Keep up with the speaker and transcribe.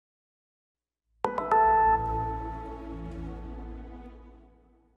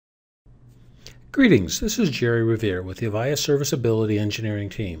Greetings, this is Jerry Revier with the Avaya Serviceability Engineering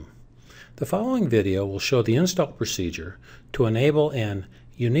team. The following video will show the install procedure to enable an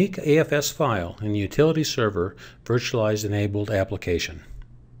unique AFS file in the Utility Server Virtualized Enabled application.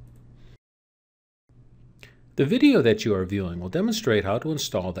 The video that you are viewing will demonstrate how to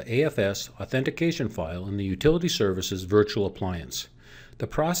install the AFS authentication file in the Utility Services virtual appliance. The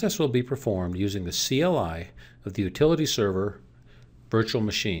process will be performed using the CLI of the Utility Server virtual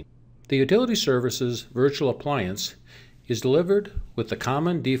machine. The Utility Services virtual appliance is delivered with the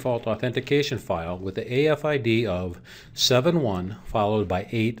common default authentication file with the AFID of 71 followed by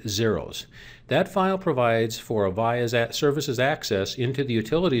 8 zeros. That file provides for Avaya's services access into the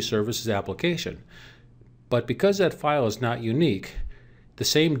Utility Services application. But because that file is not unique, the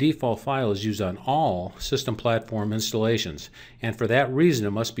same default file is used on all system platform installations, and for that reason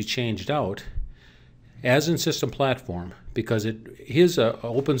it must be changed out as in system platform, because it is an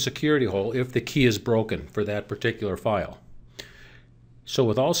open security hole if the key is broken for that particular file. So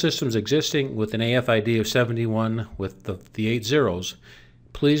with all systems existing with an AFID of 71 with the 8 zeros,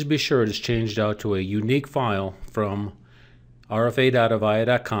 please be sure it is changed out to a unique file from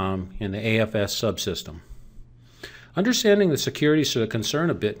rfa.avaya.com in the AFS subsystem. Understanding the security concern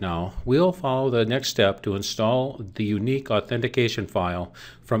a bit now, we'll follow the next step to install the unique authentication file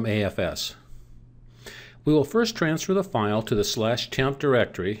from AFS. We will first transfer the file to the /temp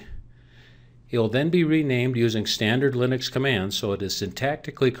directory. It will then be renamed using standard Linux commands so it is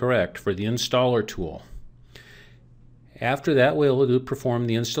syntactically correct for the installer tool. After that, we will perform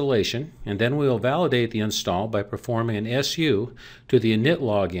the installation, and then we will validate the install by performing an SU to the init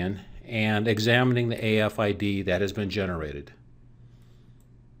login and examining the AFID that has been generated.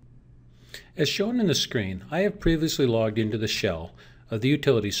 As shown in the screen, I have previously logged into the shell of the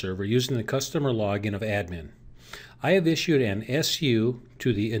utility server using the customer login of admin. I have issued an SU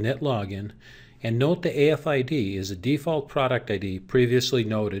to the init login, and note the AFID is a default product ID previously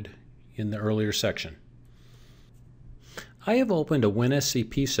noted in the earlier section. I have opened a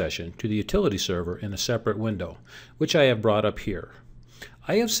WinSCP session to the utility server in a separate window, which I have brought up here.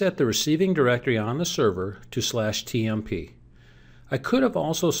 I have set the receiving directory on the server to /tmp. I could have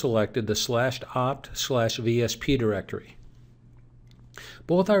also selected the /opt/vsp directory.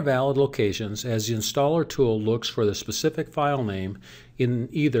 Both are valid locations as the installer tool looks for the specific file name in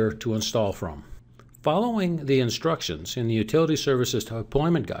either to install from. Following the instructions in the Utility Services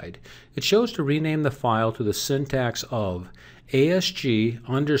Deployment Guide, it shows to rename the file to the syntax of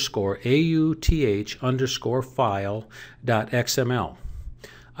asg_auth_file.xml.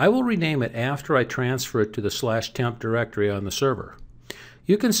 I will rename it after I transfer it to the /temp directory on the server.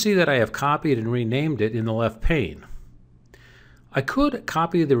 You can see that I have copied and renamed it in the left pane. I could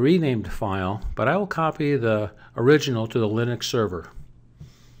copy the renamed file, but I will copy the original to the Linux server.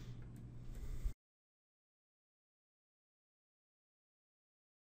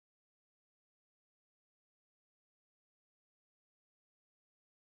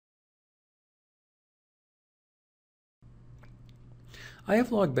 I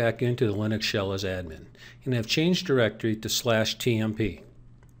have logged back into the Linux shell as admin and have changed directory to /tmp.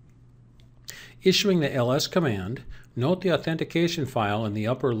 Issuing the ls command, note the authentication file in the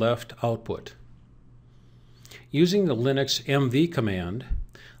upper left output. Using the Linux mv command,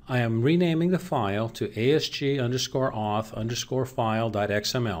 I am renaming the file to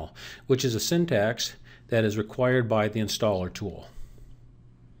asg_auth_file.xml, which is a syntax that is required by the installer tool.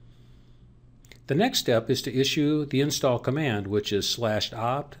 The next step is to issue the install command, which is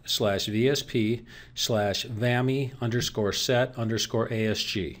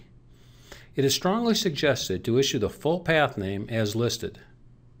 /opt/vsp/vami_set_asg. It is strongly suggested to issue the full path name as listed.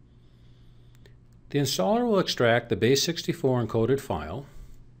 The installer will extract the base64 encoded file.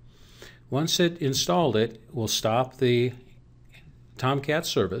 Once it installed it, will stop the Tomcat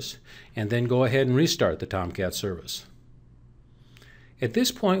service and then go ahead and restart the Tomcat service. At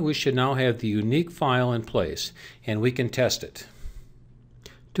this point, we should now have the unique file in place and we can test it.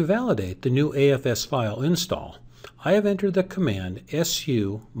 To validate the new AFS file install, I have entered the command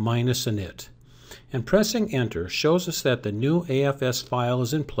su-init, and pressing enter shows us that the new AFS file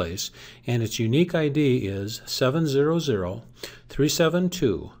is in place and its unique ID is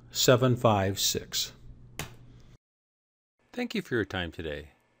 700-372-756. Thank you for your time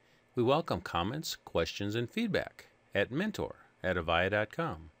today. We welcome comments, questions, and feedback at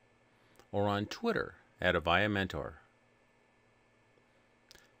mentor@avaya.com or on Twitter @AvayaMentor.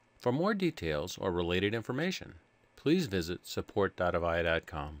 For more details or related information, please visit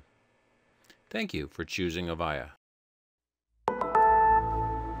support.avaya.com. Thank you for choosing Avaya.